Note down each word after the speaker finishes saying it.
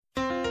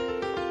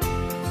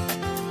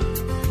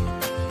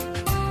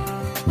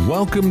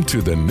Welcome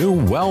to the new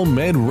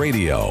WellMed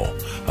Radio,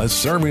 a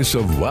service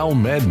of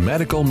WellMed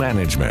Medical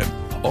Management.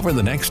 Over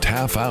the next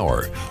half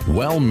hour,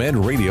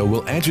 WellMed Radio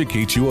will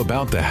educate you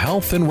about the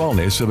health and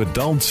wellness of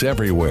adults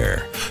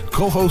everywhere.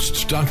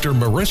 Co-hosts Dr.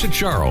 Marissa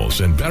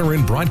Charles and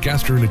veteran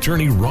broadcaster and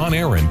attorney Ron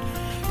Aaron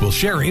will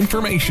share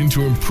information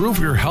to improve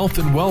your health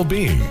and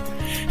well-being.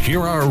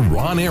 Here are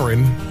Ron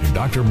Aaron and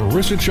Dr.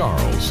 Marissa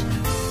Charles.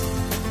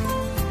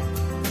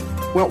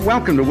 Well,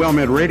 welcome to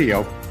WellMed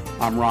Radio.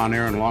 I'm Ron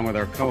Aaron, along with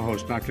our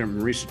co-host, Dr.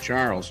 Marissa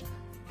Charles.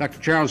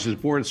 Dr. Charles is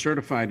board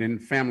certified in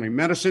family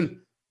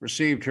medicine,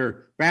 received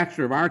her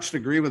Bachelor of Arts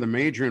degree with a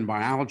major in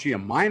biology, a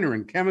minor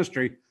in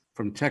chemistry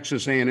from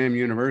Texas A&M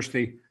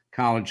University,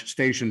 College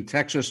Station,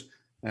 Texas.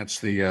 That's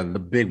the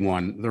big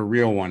one, the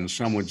real one,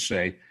 some would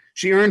say.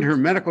 She earned her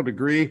medical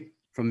degree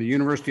from the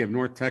University of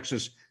North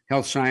Texas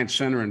Health Science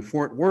Center in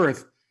Fort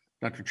Worth.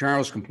 Dr.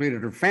 Charles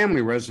completed her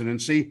family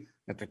residency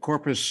at the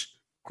Corpus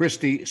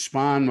Christi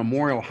Spahn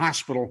Memorial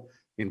Hospital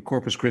in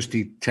Corpus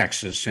Christi,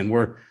 Texas. And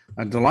we're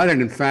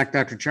delighted. In fact,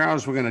 Dr.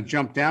 Charles, we're going to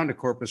jump down to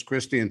Corpus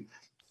Christi in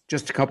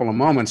just a couple of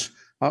moments.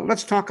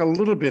 Let's talk a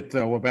little bit,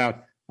 though,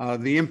 about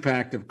the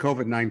impact of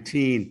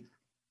COVID-19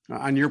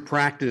 on your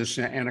practice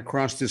and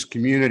across this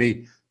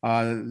community.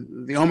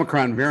 The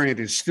Omicron variant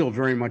is still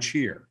very much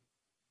here.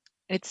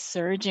 It's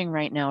surging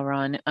right now,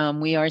 Ron.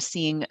 We are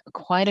seeing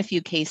quite a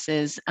few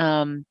cases.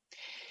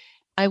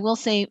 I will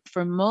say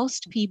for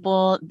most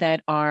people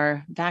that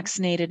are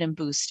vaccinated and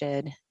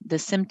boosted, the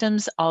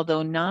symptoms,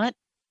 although not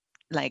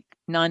like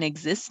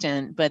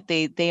non-existent, but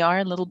they are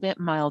a little bit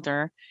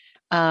milder.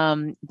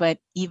 But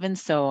even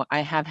so, I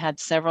have had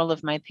several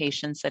of my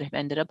patients that have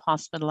ended up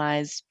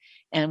hospitalized,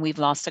 and we've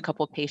lost a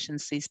couple of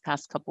patients these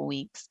past couple of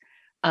weeks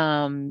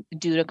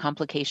due to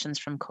complications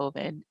from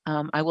COVID.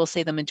 I will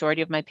say the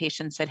majority of my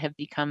patients that have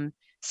become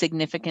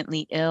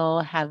significantly ill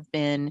have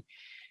been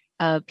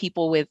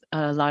people with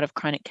a lot of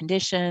chronic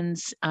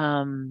conditions,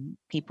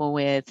 people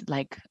with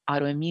like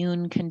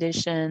autoimmune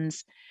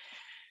conditions,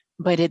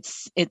 but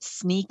it's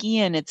sneaky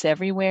and it's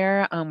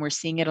everywhere. We're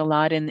seeing it a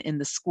lot in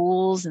the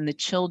schools and the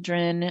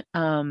children,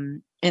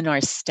 in our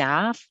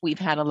staff. We've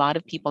had a lot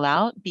of people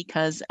out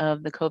because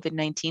of the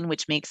COVID-19,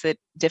 which makes it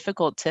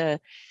difficult to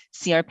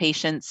see our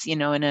patients,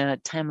 in a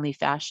timely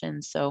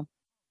fashion. So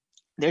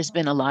there's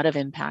been a lot of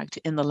impact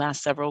in the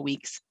last several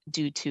weeks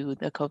due to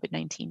the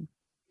COVID-19.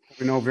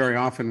 We know very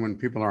often when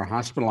people are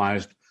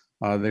hospitalized,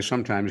 they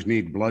sometimes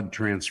need blood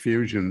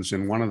transfusions.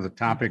 And one of the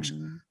topics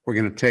we're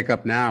going to take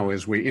up now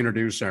as we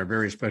introduce our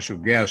very special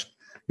guest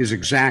is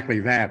exactly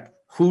that.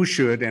 Who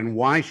should and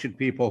why should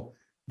people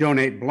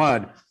donate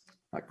blood?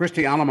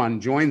 Christy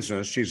Aleman joins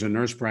us. She's a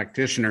nurse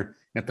practitioner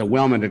at the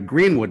Wellman at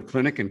Greenwood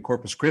Clinic in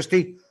Corpus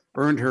Christi,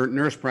 earned her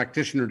nurse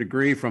practitioner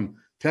degree from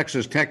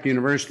Texas Tech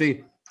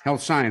University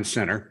Health Science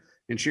Center,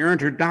 and she earned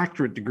her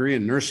doctorate degree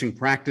in nursing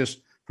practice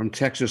from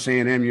Texas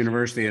A&M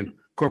University in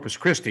Corpus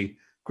Christi.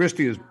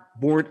 Christy is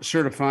board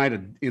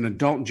certified in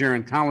adult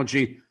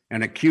gerontology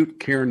and acute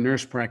care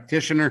nurse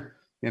practitioner.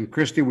 And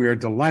Christy, we are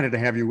delighted to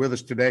have you with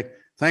us today.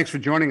 Thanks for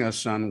joining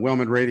us on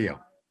WellMed Radio.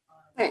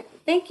 All right.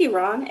 Thank you,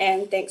 Ron,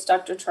 and thanks,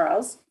 Dr.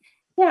 Charles.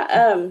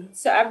 So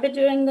I've been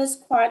doing this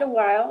quite a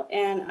while,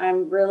 and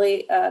I'm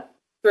really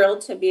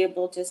thrilled to be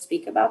able to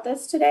speak about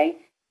this today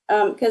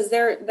because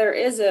there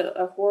is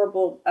a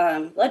horrible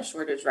blood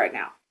shortage right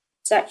now.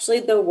 It's actually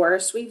the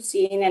worst we've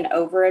seen in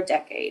over a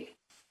decade.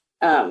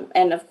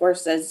 And of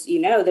course, as you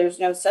know, there's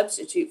no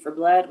substitute for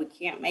blood. We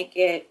can't make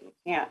it.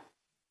 We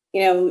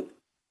can't,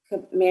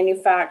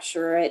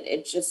 manufacture it.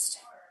 It just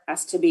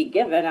has to be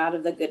given out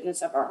of the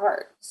goodness of our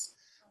hearts.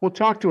 Well,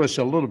 talk to us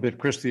a little bit,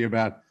 Christy,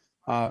 about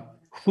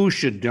who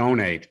should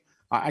donate.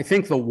 I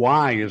think the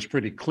why is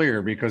pretty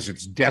clear because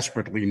it's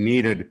desperately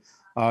needed.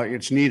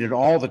 It's needed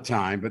all the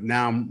time, but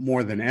now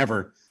more than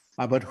ever.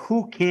 But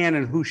who can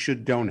and who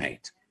should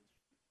donate?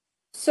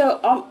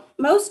 So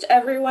most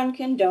everyone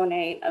can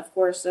donate, of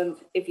course,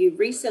 if you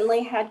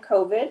recently had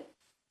COVID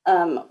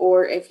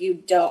or if you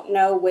don't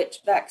know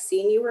which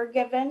vaccine you were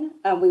given,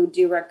 we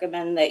do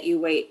recommend that you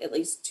wait at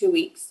least 2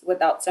 weeks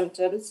without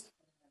symptoms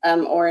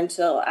or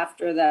until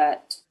after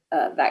that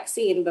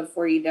vaccine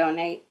before you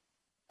donate.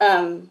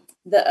 The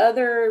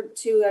other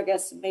two,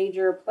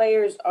 major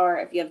players are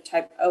if you have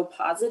type O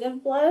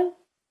positive blood,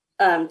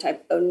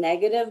 type O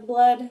negative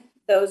blood.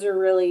 Those are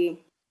really...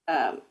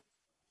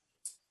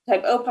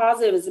 Type O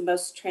positive is the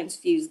most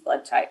transfused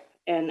blood type,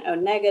 and O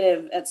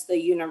negative, that's the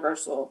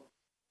universal.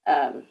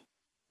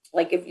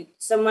 Like if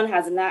someone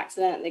has an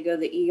accident, they go to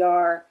the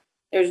ER,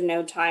 there's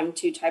no time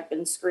to type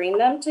and screen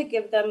them to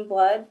give them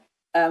blood.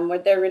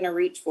 What they're going to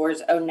reach for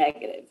is O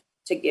negative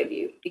to give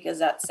you because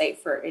that's safe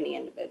for any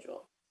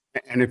individual.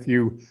 And if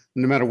you,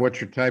 no matter what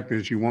your type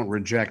is, you won't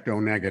reject O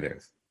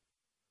negative.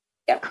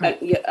 Yep,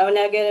 O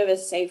negative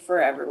is safe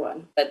for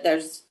everyone, but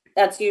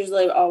that's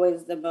usually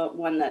always the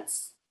one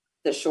that's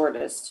the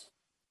shortest.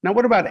 Now,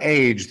 what about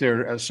age?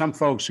 There are some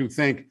folks who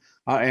think,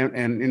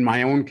 and in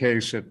my own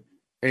case at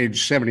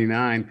age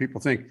 79,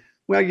 people think,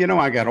 well,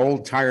 I got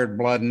old, tired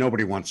blood.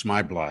 Nobody wants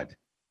my blood.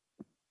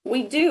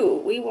 We do.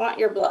 We want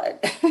your blood.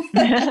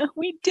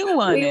 We do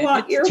want We it.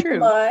 want It's your true.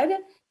 blood.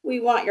 We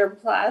want your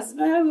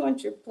plasma. We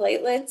want your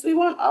platelets. We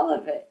want all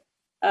of it.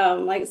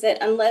 Like I said,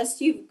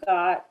 unless you've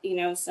got,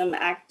 some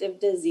active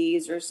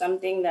disease or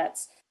something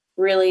that's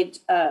really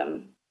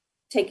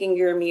taking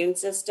your immune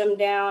system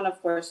down.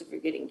 Of course, if you're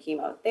getting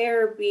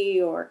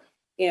chemotherapy or,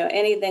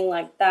 anything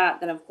like that,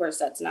 then of course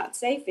that's not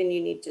safe and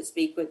you need to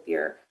speak with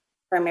your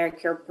primary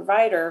care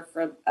provider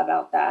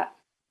about that.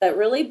 But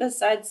really,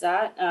 besides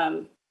that,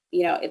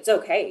 it's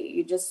okay.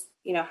 You just,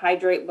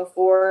 hydrate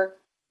before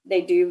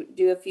they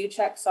do a few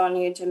checks on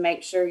you to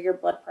make sure your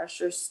blood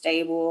pressure is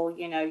stable.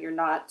 You're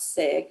not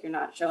sick, you're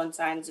not showing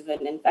signs of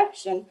an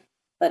infection.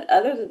 But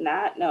other than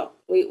that, no,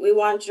 we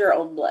want your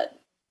old blood.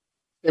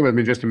 Stay with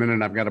me just a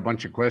minute. I've got a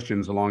bunch of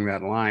questions along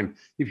that line.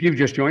 If you've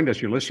just joined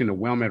us, you're listening to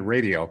WellMed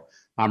Radio.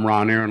 I'm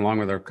Ron Aaron, along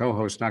with our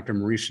co-host, Dr.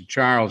 Marisa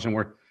Charles, and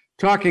we're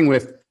talking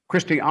with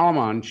Christy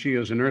Alman. She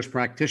is a nurse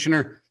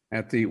practitioner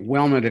at the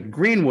WellMed at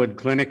Greenwood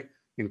Clinic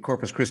in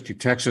Corpus Christi,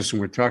 Texas,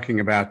 and we're talking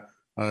about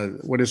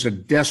what is a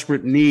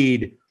desperate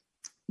need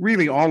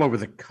really all over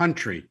the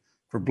country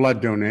for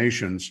blood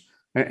donations.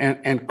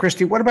 And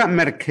Christy, what about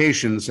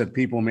medications that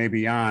people may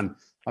be on?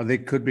 They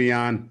could be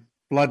on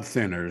blood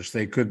thinners.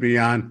 They could be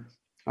on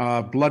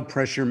blood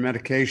pressure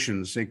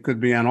medications. They could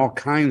be on all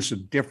kinds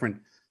of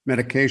different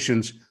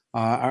medications.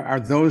 Are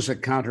those a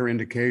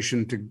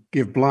counterindication to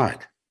give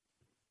blood?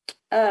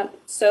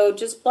 So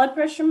just blood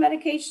pressure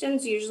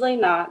medications, usually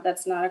not.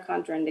 That's not a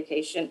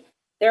contraindication.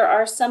 There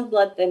are some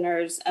blood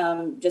thinners,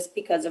 just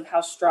because of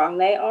how strong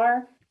they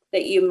are,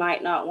 that you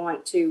might not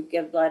want to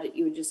give blood.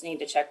 You would just need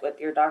to check with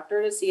your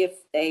doctor to see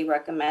if they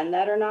recommend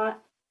that or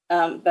not.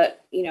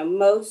 But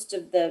most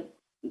of the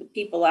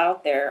people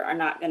out there are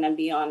not going to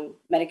be on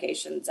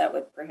medications that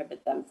would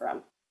prohibit them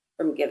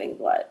from giving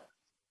blood.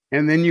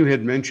 And then you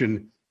had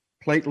mentioned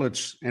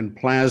platelets and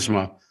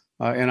plasma,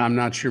 and I'm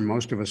not sure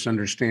most of us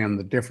understand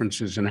the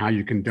differences in how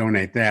you can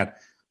donate that.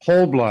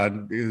 Whole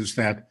blood is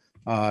that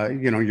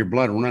your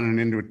blood running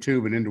into a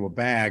tube and into a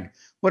bag.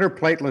 What are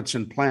platelets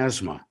and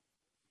plasma?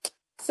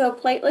 So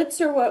platelets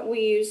are what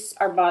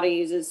our body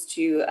uses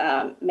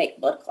to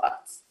make blood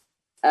clots.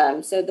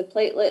 So the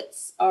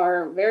platelets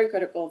are very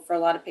critical for a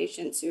lot of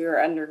patients who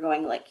are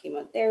undergoing like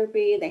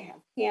chemotherapy. They have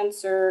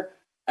cancer,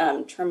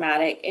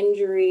 traumatic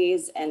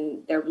injuries, and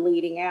they're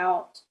bleeding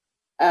out.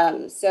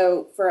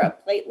 So for a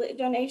platelet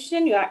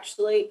donation,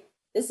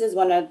 this is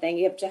one other thing,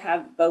 you have to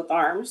have both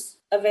arms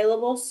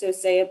available. So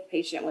say a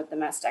patient with a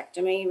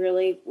mastectomy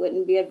really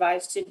wouldn't be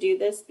advised to do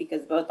this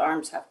because both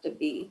arms have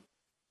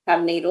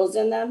needles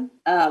in them.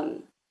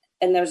 And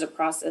there's a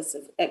process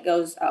that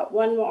goes out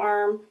one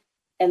arm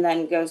and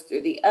then goes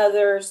through the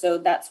other. So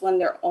that's when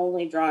they're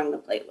only drawing the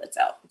platelets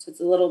out. So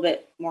it's a little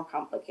bit more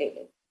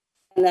complicated.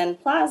 And then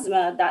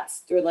plasma, that's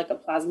through like a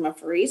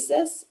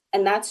plasmapheresis,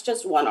 and that's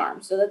just one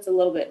arm. So that's a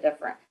little bit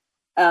different.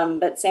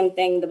 But same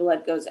thing, the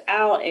blood goes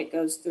out, it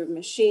goes through a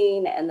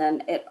machine, and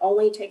then it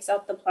only takes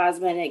out the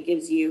plasma and it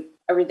gives you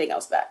everything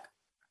else back.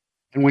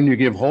 And when you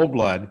give whole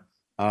blood,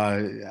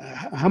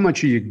 how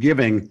much are you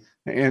giving,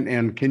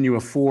 and can you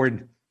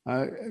afford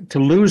to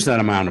lose that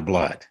amount of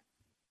blood?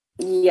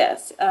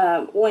 Yes.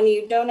 When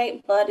you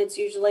donate blood, it's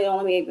usually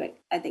only,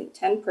 I think,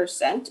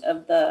 10%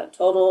 of the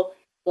total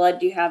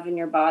blood you have in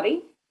your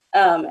body.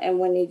 And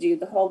when you do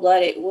the whole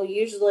blood, it will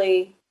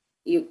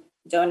you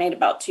donate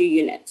about 2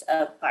 units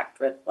of plaqued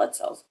red blood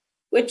cells,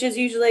 which is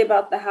usually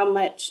about how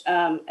much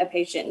a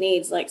patient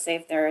needs. Like say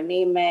if they're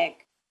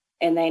anemic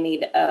and they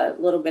need a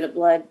little bit of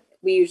blood,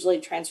 we usually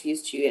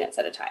transfuse 2 units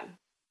at a time.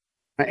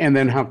 And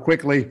then how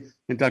quickly,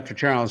 and Dr.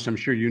 Charles, I'm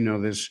sure you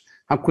know this,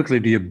 how quickly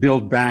do you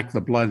build back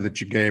the blood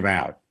that you gave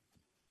out?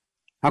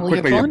 How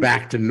quickly are you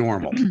back to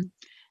normal?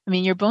 I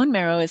mean, your bone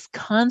marrow is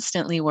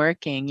constantly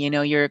working.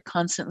 You're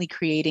constantly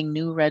creating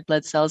new red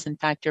blood cells. In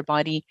fact, your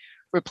body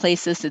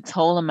replaces its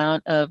whole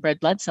amount of red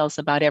blood cells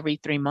about every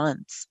 3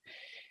 months.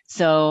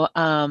 So,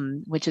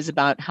 which is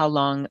about how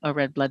long a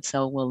red blood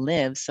cell will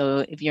live. So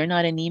if you're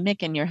not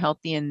anemic and you're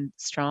healthy and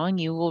strong,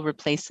 you will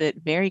replace it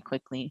very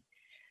quickly,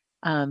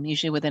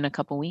 usually within a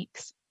couple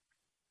weeks.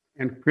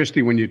 And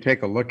Christy, when you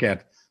take a look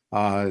at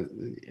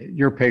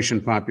your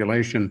patient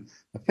population,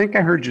 I think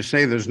I heard you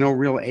say there's no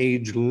real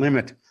age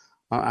limit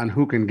on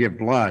who can give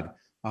blood.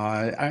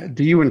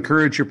 Do you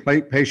encourage your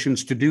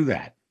patients to do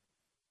that?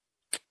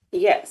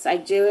 Yes, I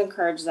do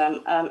encourage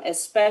them,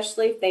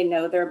 especially if they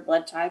know their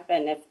blood type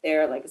and if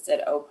they're, like I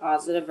said, O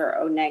positive or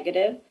O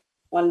negative.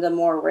 One of the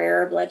more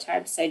rare blood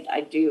types,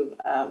 I do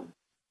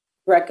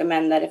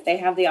recommend that if they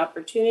have the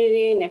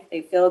opportunity and if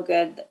they feel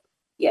good,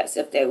 yes,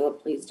 if they will,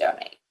 please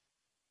donate.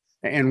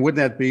 And would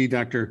that be,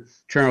 Dr.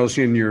 Charles,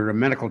 in your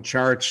medical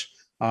charts,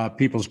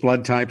 people's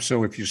blood types?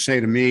 So if you say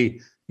to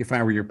me, if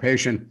I were your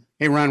patient,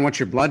 hey, Ron, what's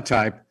your blood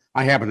type?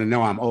 I happen to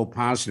know I'm O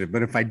positive,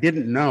 but if I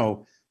didn't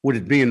know, would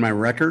it be in my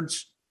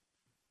records?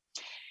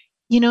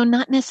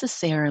 Not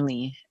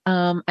necessarily.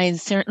 I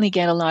certainly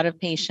get a lot of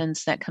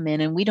patients that come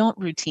in and we don't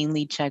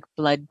routinely check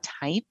blood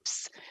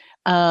types.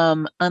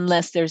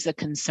 unless there's a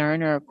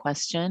concern or a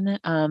question.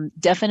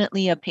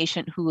 Definitely a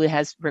patient who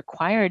has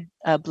required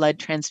a blood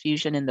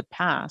transfusion in the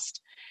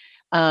past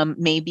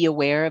may be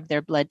aware of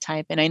their blood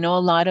type. And I know a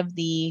lot of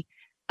the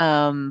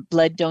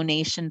blood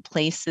donation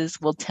places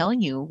will tell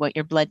you what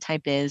your blood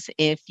type is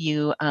if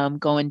you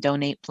go and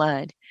donate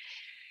blood.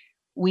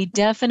 We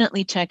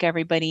definitely check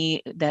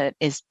everybody that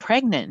is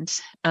pregnant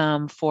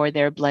for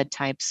their blood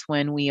types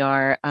when we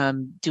are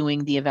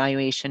doing the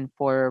evaluation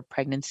for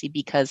pregnancy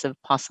because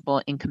of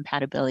possible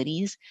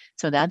incompatibilities.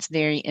 So that's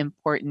very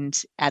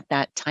important at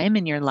that time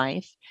in your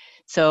life.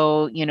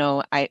 So,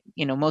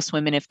 most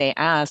women, if they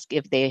ask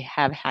if they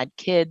have had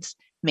kids,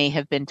 may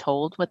have been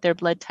told what their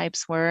blood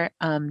types were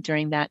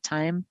during that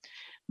time.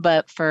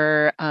 But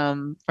for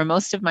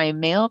most of my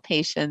male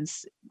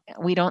patients,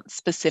 we don't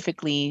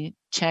specifically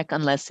check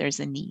unless there's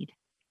a need.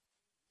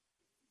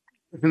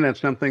 Isn't that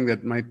something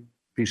that might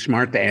be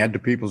smart to add to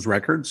people's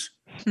records?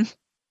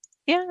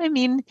 Yeah, I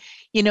mean,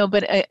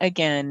 but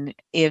again,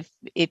 if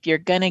you're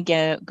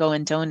gonna go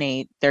and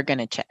donate, they're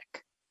gonna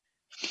check.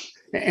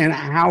 And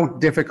how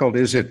difficult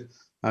is it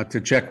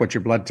to check what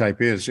your blood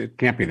type is? It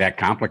can't be that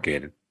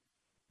complicated.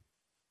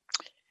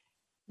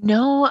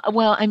 No,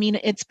 well, I mean,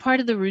 it's part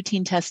of the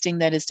routine testing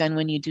that is done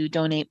when you do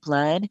donate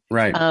blood.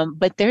 Right.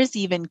 But there's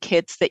even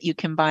kits that you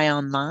can buy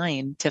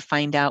online to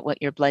find out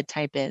what your blood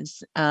type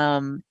is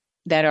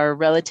that are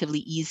relatively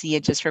easy.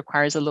 It just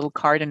requires a little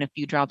card and a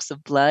few drops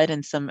of blood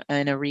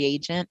and a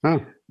reagent.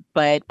 Oh.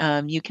 But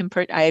you can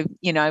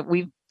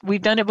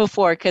we've done it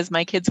before because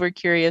my kids were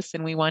curious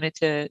and we wanted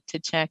to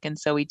check, and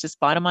so we just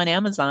bought them on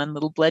Amazon,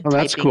 little blood typing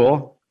that's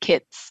cool.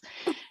 kits,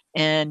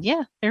 and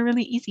yeah, they're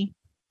really easy.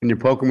 And you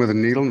poke them with a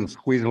needle and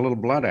squeeze a little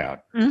blood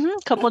out. A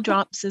couple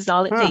drops is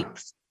all it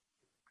takes.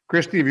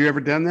 Christy, have you ever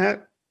done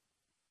that?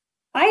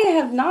 I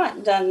have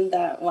not done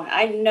that one.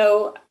 I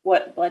know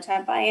what blood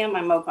type I am.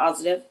 I'm O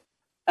positive.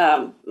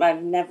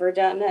 I've never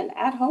done an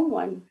at-home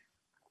one.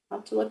 I'll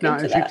have to look into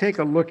that. Now, if you take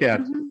a look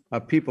at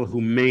people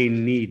who may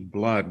need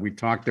blood, we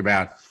talked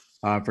about,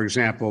 for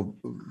example,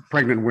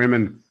 pregnant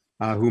women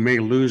who may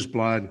lose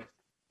blood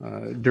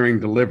during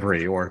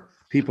delivery, or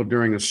people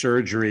during a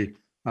surgery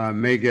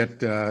may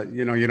get,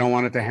 you don't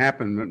want it to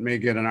happen, but may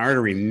get an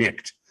artery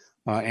nicked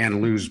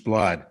and lose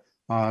blood.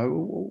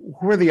 Who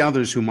are the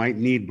others who might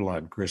need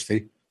blood,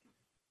 Christy?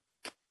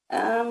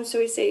 So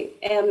we say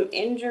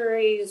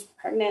injuries,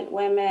 pregnant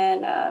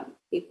women,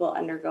 people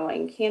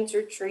undergoing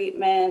cancer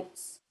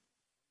treatments.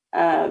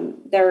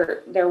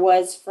 There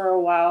was for a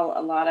while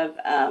a lot of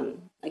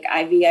like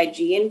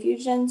IVIG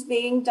infusions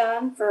being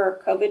done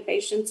for COVID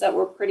patients that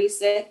were pretty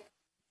sick.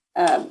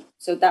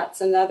 So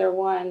that's another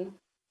one.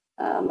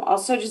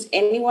 Also, just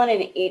anyone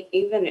in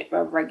even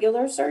a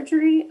regular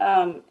surgery.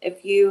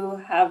 If you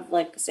have,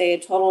 like, say, a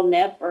total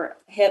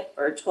hip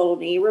or total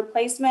knee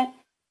replacement,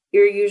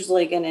 you're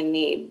usually going to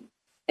need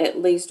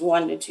at least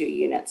 1 to 2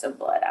 units of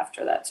blood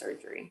after that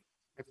surgery.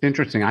 It's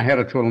interesting. I had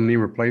a total knee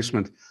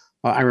replacement.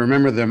 I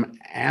remember them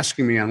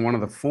asking me on one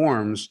of the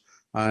forms,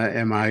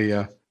 am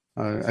I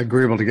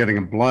agreeable to getting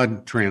a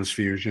blood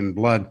transfusion,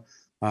 blood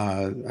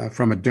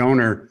from a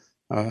donor?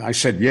 I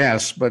said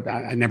yes, but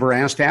I never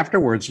asked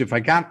afterwards if I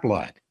got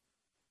blood.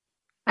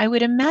 I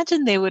would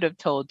imagine they would have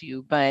told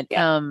you, but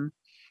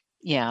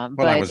yeah. Well,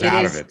 but I was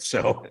out of it,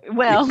 so.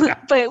 Well, yeah.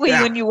 But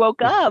when you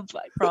woke up,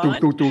 Ron.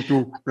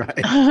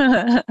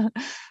 Right.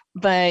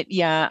 But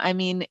yeah, I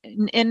mean,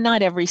 and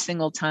not every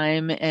single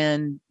time,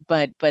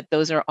 but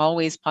those are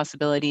always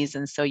possibilities,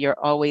 and so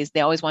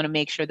they always want to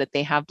make sure that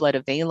they have blood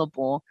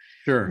available.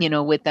 Sure.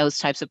 With those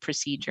types of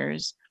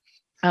procedures.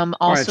 Also,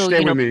 all right,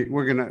 stay with me.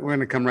 We're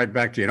gonna come right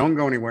back to you. Don't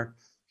go anywhere.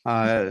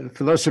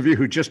 For those of you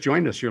who just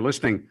joined us, you're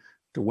listening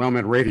to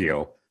WellMed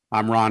Radio.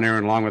 I'm Ron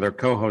Aaron, along with our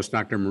co-host,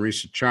 Dr.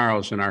 Marisa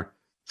Charles, and our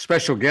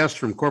special guest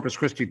from Corpus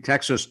Christi,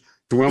 Texas,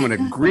 the WellMed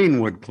at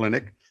Greenwood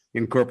Clinic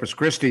in Corpus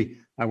Christi.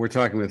 We're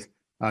talking with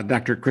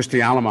Dr.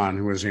 Christy Aleman,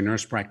 who is a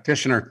nurse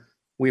practitioner.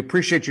 We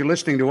appreciate you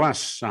listening to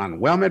us on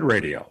WellMed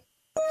Radio.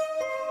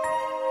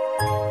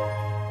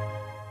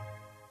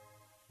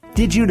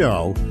 Did you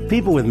know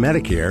people with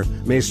Medicare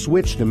may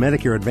switch to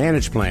Medicare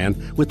Advantage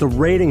plan with a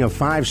rating of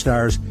 5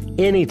 stars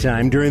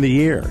anytime during the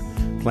year?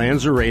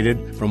 Plans are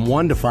rated from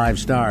 1 to 5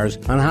 stars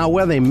on how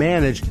well they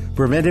manage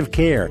preventive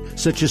care,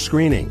 such as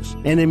screenings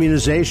and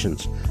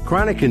immunizations,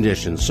 chronic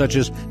conditions such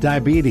as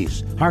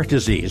diabetes, heart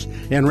disease,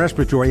 and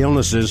respiratory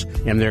illnesses,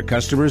 and their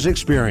customers'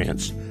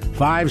 experience.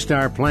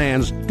 5-star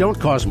plans don't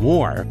cost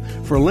more.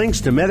 For links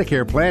to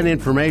Medicare plan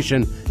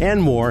information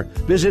and more,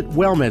 visit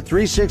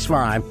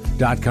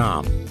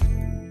wellmed365.com.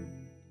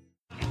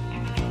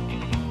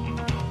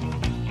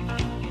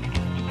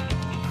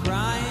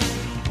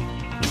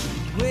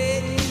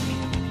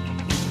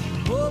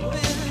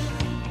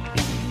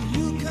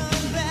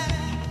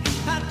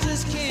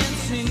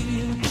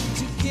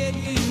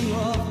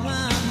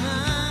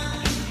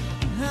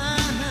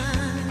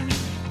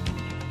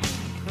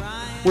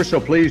 We're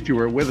so pleased you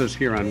were with us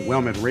here on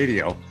WellMed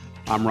Radio.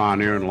 I'm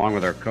Ron Aaron, along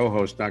with our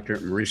co-host, Dr.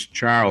 Marisa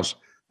Charles.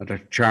 Dr.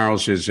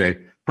 Charles is a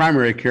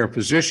primary care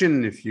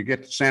physician. If you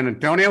get to San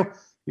Antonio,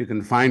 You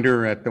can find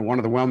her at one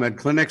of the WellMed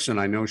clinics, and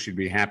I know she'd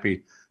be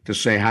happy to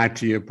say hi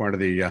to you, part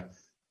of the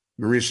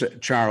Marisa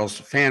Charles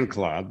fan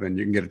club, and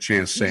you can get a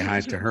chance to say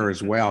hi to her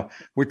as well.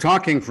 We're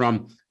talking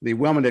from the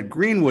WellMed at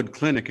Greenwood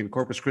Clinic in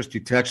Corpus Christi,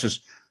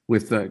 Texas,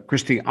 with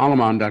Christy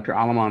Aleman. Dr.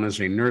 Aleman is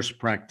a nurse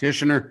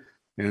practitioner,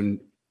 and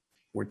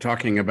we're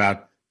talking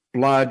about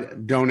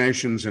blood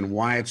donations and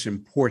why it's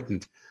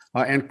important.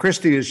 And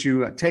Christy, as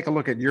you take a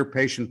look at your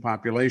patient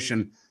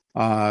population,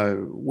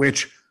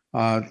 which,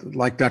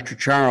 like Dr.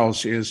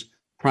 Charles, is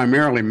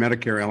primarily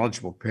Medicare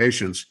eligible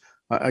patients,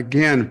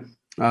 again,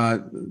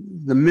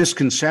 the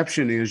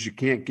misconception is you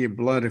can't give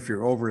blood if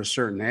you're over a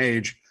certain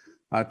age.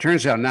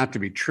 Turns out not to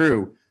be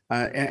true.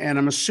 And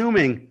I'm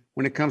assuming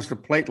when it comes to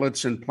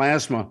platelets and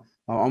plasma,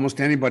 almost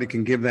anybody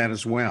can give that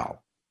as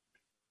well.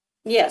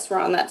 Yes,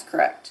 Ron, that's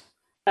correct.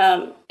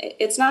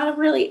 It's not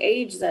really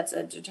age that's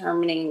a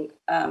determining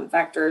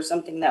factor or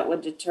something that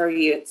would deter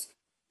you. It's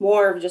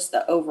more of just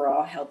the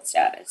overall health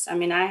status. I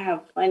mean, I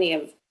have plenty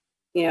of,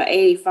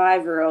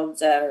 85-year-olds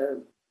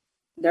that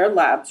their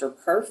labs are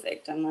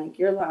perfect. I'm like,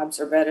 your labs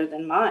are better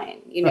than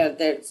mine.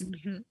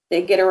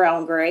 They get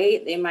around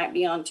great. They might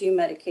be on 2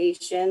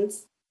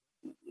 medications,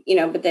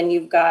 but then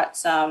you've got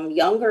some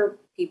younger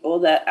people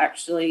that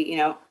actually,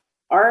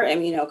 are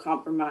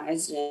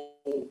immunocompromised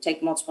and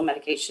take multiple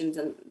medications,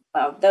 and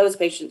those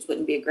patients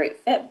wouldn't be a great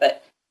fit.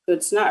 But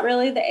it's not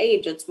really the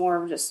age; it's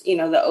more of just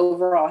the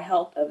overall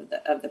health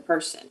of the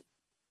person.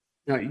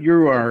 Now,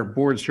 you are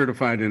board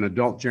certified in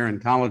adult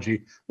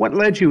gerontology. What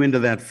led you into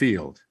that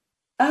field?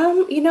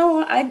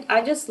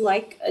 I just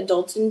like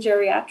adults and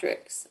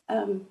geriatrics.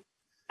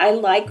 I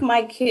like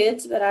my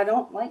kids, but I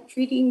don't like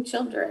treating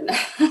children.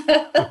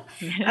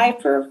 I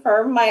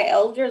prefer my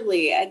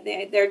elderly. I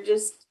think they're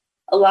just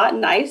a lot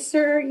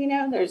nicer.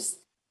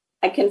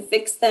 I can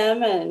fix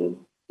them, and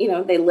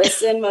they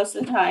listen most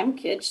of the time.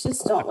 Kids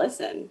just don't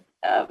listen.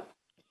 I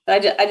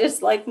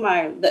just like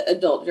the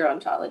adult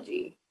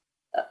gerontology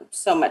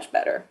so much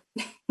better.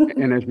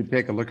 And as you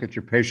take a look at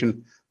your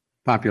patient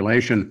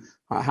population,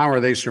 how are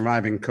they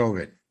surviving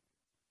COVID?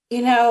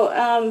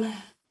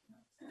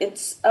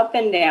 It's up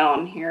and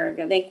down here.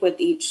 I think with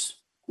each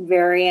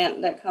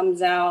variant that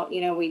comes out,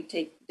 we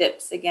take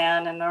dips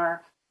again and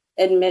our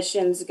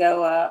admissions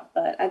go up,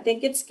 but I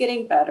think it's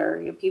getting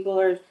better. People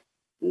are,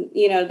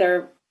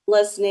 they're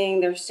listening,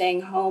 they're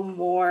staying home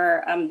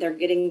more. They're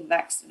getting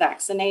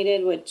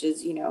vaccinated, which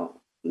is,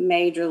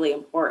 majorly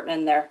important.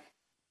 And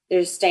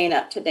they're staying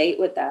up to date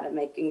with that and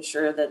making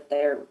sure that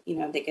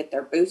they get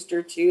their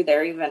booster too.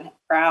 They're even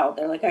proud.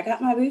 They're like, I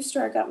got my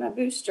booster.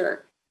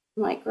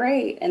 I'm like,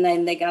 great. And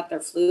then they got their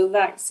flu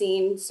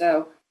vaccine.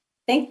 So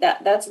I think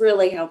that's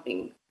really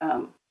helping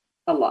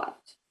a lot.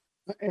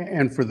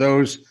 And for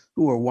those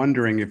who are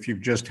wondering if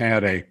you've just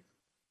had a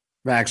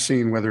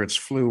vaccine, whether it's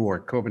flu or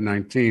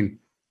COVID-19,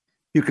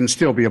 you can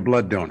still be a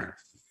blood donor.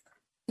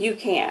 You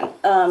can.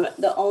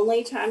 The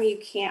only time you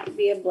can't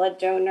be a blood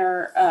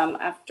donor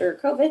after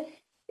COVID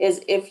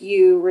is if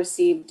you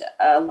received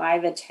a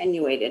live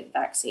attenuated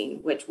vaccine,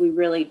 which we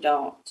really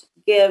don't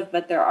give,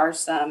 but there are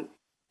some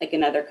like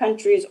in other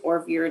countries, or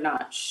if you're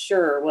not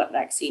sure what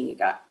vaccine you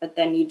got, but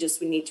then we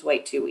need to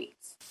wait 2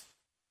 weeks.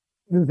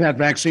 Is that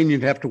vaccine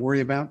you'd have to worry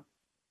about?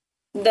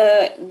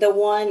 The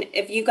one,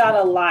 if you got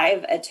a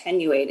live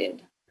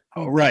attenuated.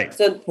 Oh, right.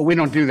 So we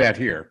don't do that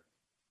here.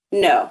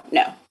 No.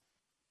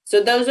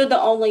 So those are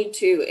the only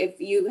two. If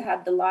you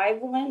had the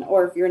live one,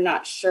 or if you're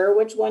not sure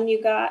which one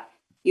you got,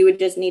 you would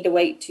just need to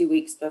wait 2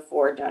 weeks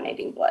before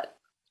donating blood.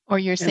 Or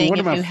you're saying what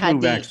if about you had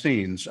flu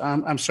vaccines?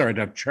 I'm sorry,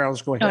 Dr.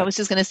 Charles, go ahead. I was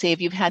just going to say, if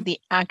you've had the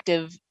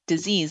active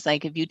disease,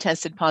 like if you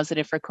tested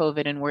positive for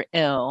COVID and were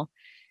ill,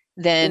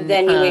 then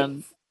you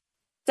wait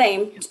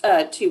same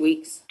 2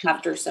 weeks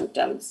after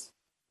symptoms.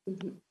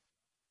 Mm-hmm.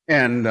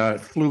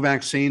 And flu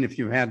vaccine, if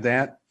you've had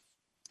that,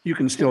 you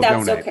can still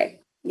donate. That's okay.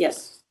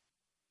 Yes.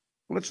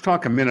 Let's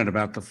talk a minute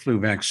about the flu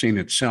vaccine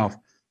itself.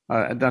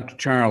 Dr.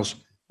 Charles,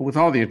 with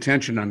all the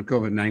attention on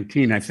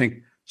COVID-19, I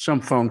think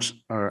some folks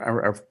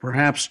are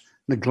perhaps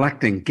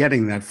neglecting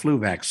getting that flu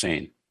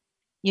vaccine.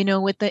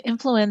 With the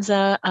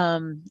influenza,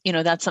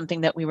 that's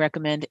something that we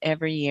recommend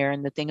every year.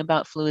 And the thing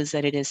about flu is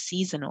that it is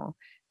seasonal.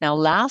 Now,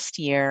 last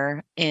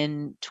year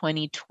in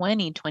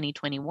 2020,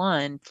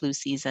 2021 flu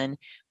season,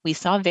 we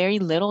saw very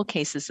little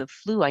cases of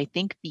flu, I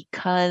think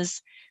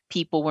because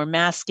people were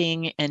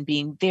masking and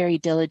being very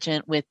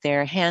diligent with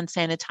their hand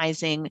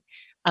sanitizing,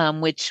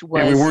 which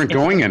was... And we weren't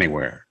going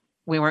anywhere.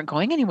 We weren't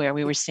going anywhere.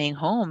 We were staying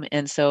home.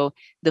 And so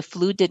the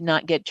flu did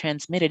not get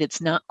transmitted.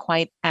 It's not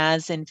quite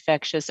as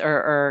infectious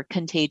or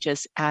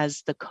contagious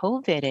as the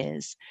COVID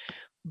is.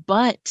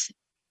 But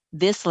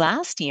this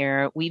last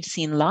year, we've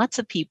seen lots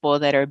of people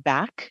that are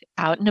back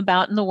out and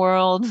about in the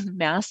world,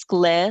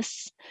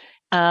 maskless.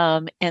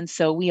 And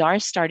so we are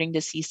starting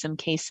to see some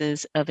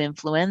cases of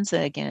influenza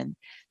again.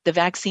 The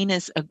vaccine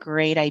is a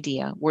great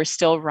idea. We're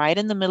still right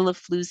in the middle of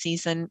flu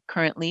season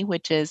currently,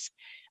 which is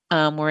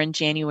we're in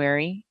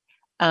January.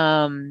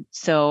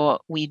 So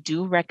we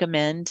do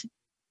recommend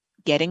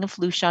getting a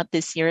flu shot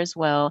this year as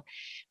well,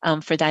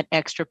 for that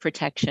extra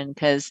protection,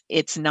 because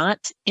it's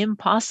not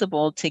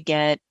impossible to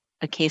get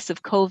a case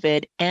of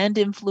COVID and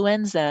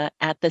influenza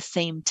at the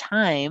same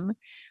time,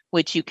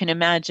 which you can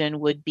imagine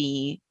would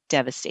be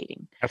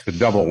devastating. That's a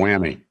double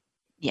whammy.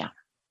 Yeah.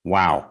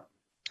 Wow.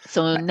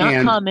 So not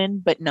And- common,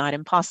 but not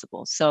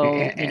impossible.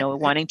 So,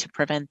 wanting to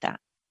prevent that.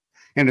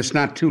 And it's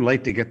not too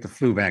late to get the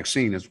flu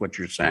vaccine, is what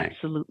you're saying.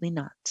 Absolutely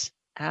not.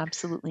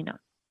 Absolutely not.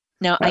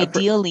 Now, For-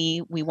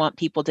 ideally, we want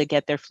people to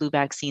get their flu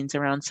vaccines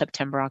around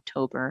September,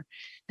 October.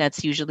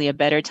 That's usually a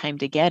better time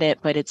to get it,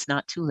 but it's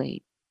not too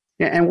late.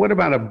 Yeah, and what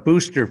about a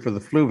booster for the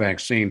flu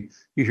vaccine?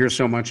 You hear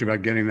so much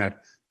about getting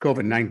that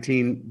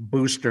COVID-19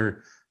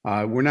 booster.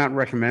 We're not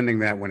recommending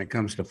that when it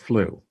comes to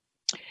flu.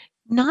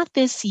 Not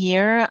this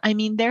year. I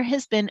mean, there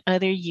has been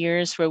other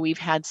years where we've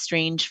had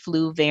strange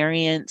flu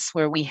variants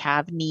where we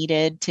have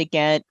needed to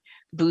get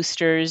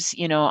boosters,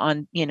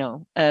 on,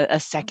 a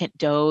second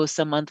dose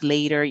a month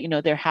later.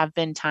 There have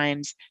been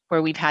times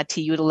where we've had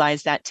to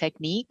utilize that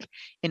technique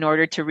in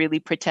order to really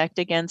protect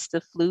against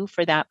the flu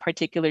for that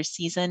particular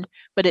season,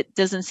 but it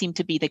doesn't seem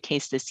to be the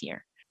case this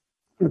year.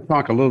 We'll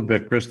talk a little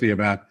bit, Christy,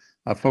 about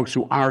folks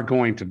who are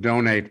going to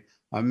donate.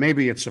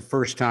 Maybe it's the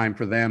first time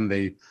for them.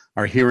 They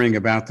are hearing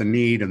about the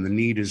need, and the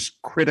need is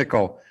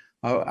critical.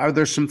 Are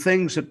there some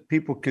things that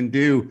people can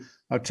do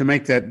to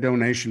make that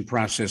donation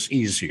process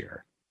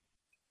easier?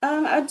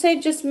 I'd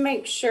say just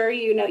make sure,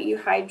 you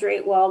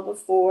hydrate well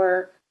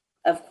before.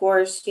 Of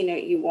course,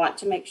 you want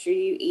to make sure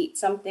you eat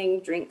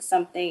something, drink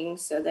something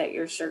so that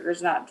your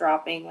sugar's not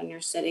dropping when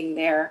you're sitting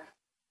there.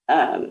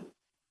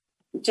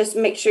 Just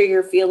make sure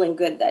you're feeling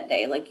good that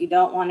day. Like, you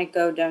don't want to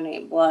go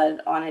donate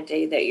blood on a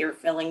day that you're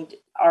feeling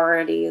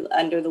already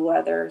under the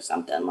weather or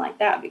something like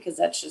that, because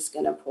that's just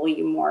going to pull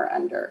you more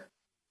under.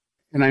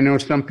 And I know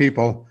some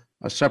people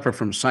suffer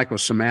from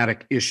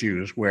psychosomatic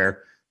issues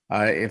where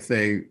if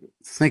they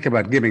think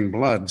about giving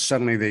blood,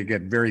 suddenly they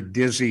get very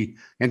dizzy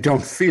and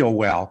don't feel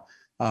well.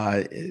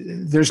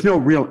 There's no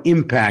real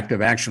impact of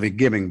actually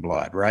giving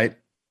blood, right?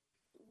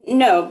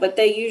 No, but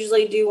they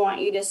usually do want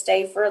you to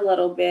stay for a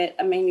little bit.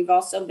 I mean, you've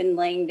also been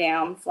laying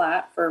down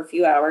flat for a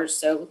few hours.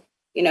 So,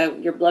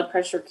 your blood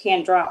pressure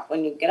can drop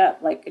when you get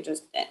up, like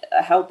just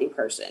a healthy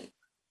person.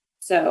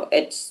 So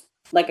it's,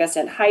 like I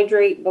said,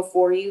 hydrate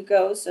before you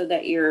go so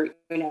that you're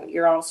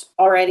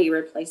already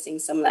replacing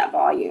some of that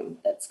volume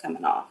that's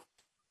coming off.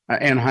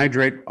 And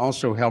hydrate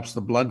also helps the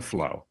blood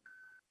flow.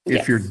 If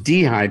Yes. you're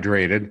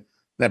dehydrated,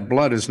 that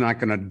blood is not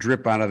going to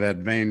drip out of that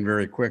vein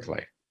very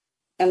quickly.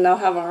 And they'll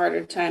have a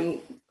harder time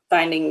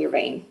finding your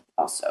vein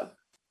also.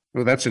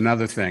 Well, that's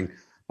another thing.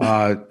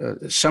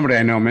 Somebody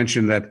I know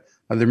mentioned that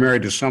they're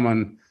married to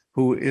someone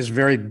who is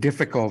very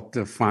difficult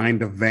to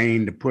find a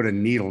vein to put a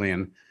needle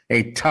in,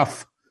 a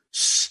tough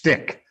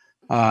stick.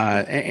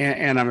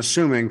 And I'm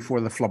assuming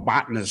for the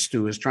phlebotomist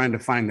who is trying to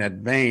find that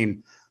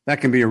vein, that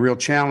can be a real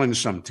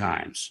challenge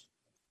sometimes.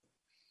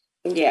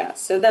 Yeah,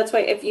 so that's why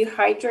if you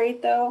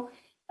hydrate, though,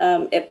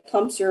 it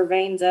plumps your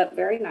veins up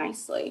very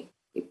nicely.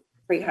 You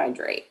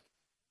prehydrate.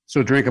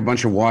 So drink a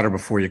bunch of water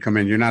before you come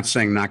in. You're not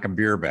saying knock a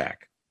beer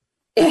back.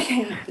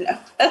 No,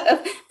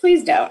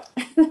 please don't.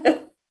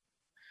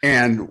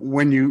 And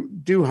when you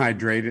do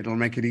hydrate, it'll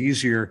make it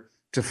easier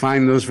to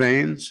find those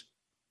veins.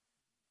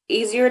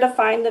 Easier to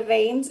find the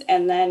veins,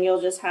 and then you'll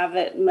just have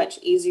a much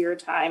easier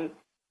time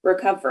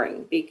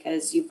recovering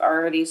because you've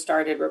already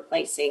started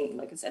replacing,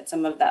 like I said,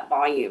 some of that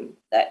volume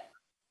that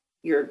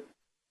you're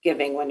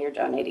giving when you're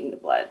donating the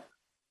blood.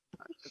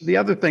 The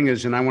other thing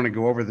is, and I want to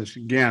go over this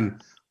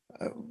again,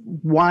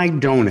 why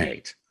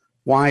donate?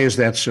 Why is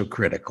that so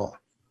critical?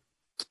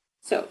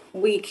 So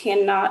we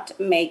cannot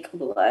make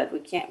blood. We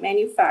can't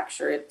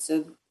manufacture it.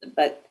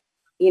 But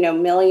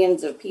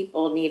millions of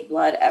people need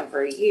blood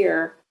every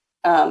year.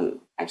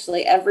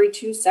 Actually, every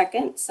 2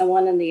 seconds,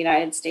 someone in the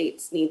United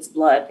States needs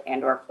blood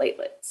and or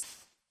platelets.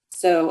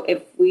 So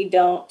if we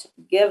don't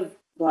give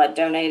blood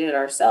donated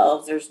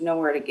ourselves, there's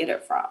nowhere to get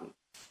it from.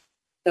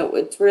 So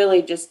it's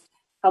really just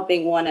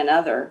helping one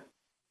another.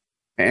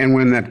 And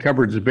when that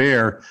cupboard's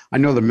bare, I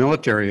know the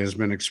military has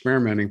been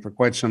experimenting for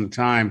quite some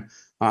time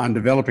on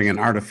developing an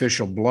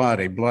artificial blood,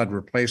 a blood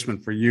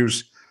replacement for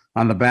use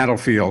on the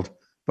battlefield.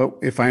 But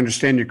if I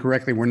understand you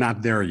correctly, we're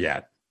not there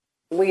yet.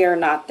 We are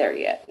not there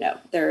yet. No,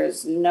 there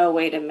is no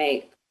way to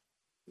make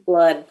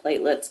blood,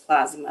 platelets,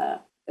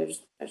 plasma.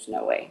 There's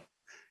no way.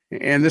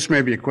 And this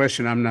may be a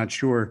question I'm not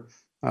sure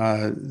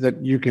that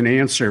you can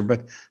answer,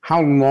 but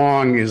how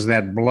long is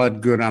that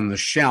blood good on the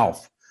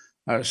shelf?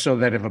 So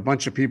that if a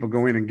bunch of people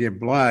go in and give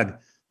blood,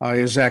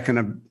 is that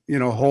going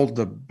to, hold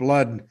the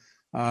blood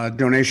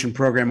donation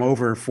program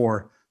over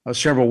for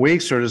several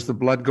weeks, or does the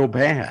blood go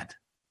bad?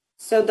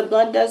 So the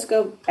blood does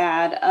go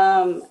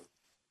bad.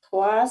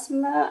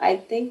 Plasma, I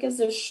think, is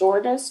the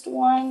shortest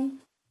one.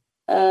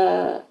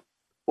 And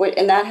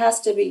that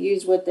has to be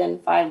used within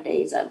 5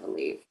 days, I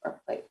believe, for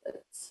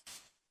platelets.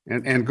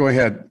 And go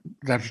ahead,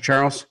 Dr.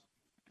 Charles.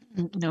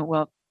 No,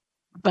 well,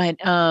 but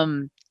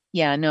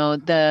yeah, no,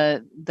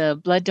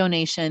 the blood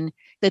donation,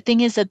 the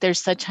thing is that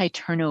there's such high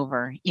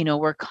turnover.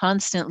 We're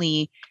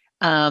constantly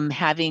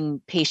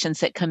having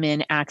patients that come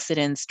in,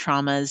 accidents,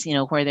 traumas,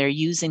 where they're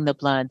using the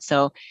blood.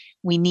 So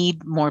we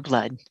need more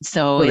blood.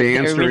 So Well, the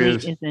there answer really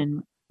is-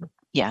 isn't,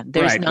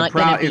 there's Right. not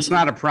gonna be, It's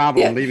not a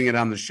problem Yeah. leaving it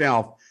on the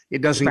shelf.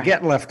 It doesn't Right.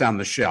 get left on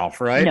the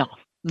shelf, right?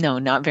 no,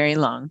 not very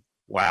long.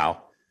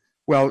 Wow.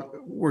 Well,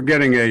 we're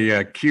getting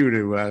a cue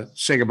to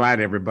say goodbye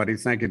to everybody.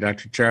 Thank you,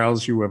 Dr.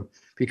 Charles. You have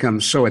become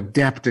so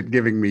adept at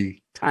giving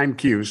me time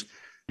cues.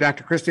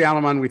 Dr. Christy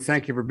Aleman, we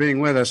thank you for being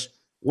with us.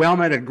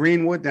 WellMed at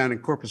Greenwood down in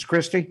Corpus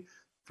Christi.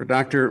 For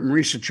Dr.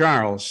 Marisa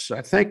Charles,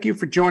 thank you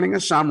for joining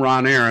us. I'm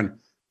Ron Aaron.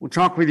 We'll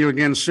talk with you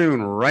again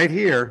soon, right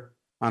here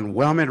on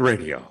WellMed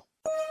Radio.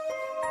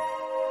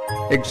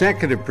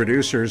 Executive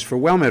producers for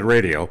WellMed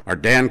Radio are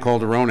Dan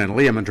Calderon and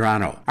Leah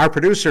Medrano. Our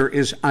producer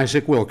is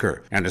Isaac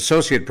Wilker, and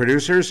associate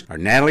producers are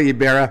Natalie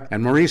Ibarra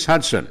and Maurice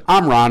Hudson.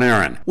 I'm Ron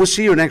Aaron. We'll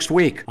see you next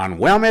week on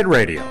WellMed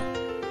Radio.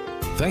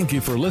 Thank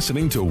you for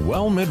listening to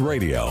WellMed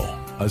Radio,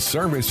 a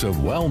service of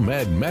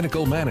WellMed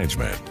Medical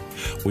Management.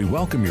 We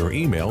welcome your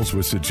emails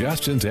with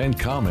suggestions and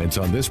comments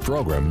on this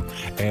program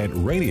at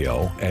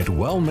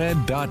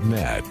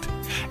radio@wellmed.net.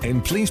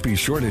 And please be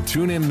sure to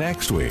tune in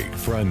next week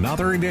for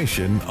another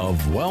edition of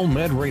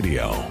WellMed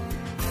Radio.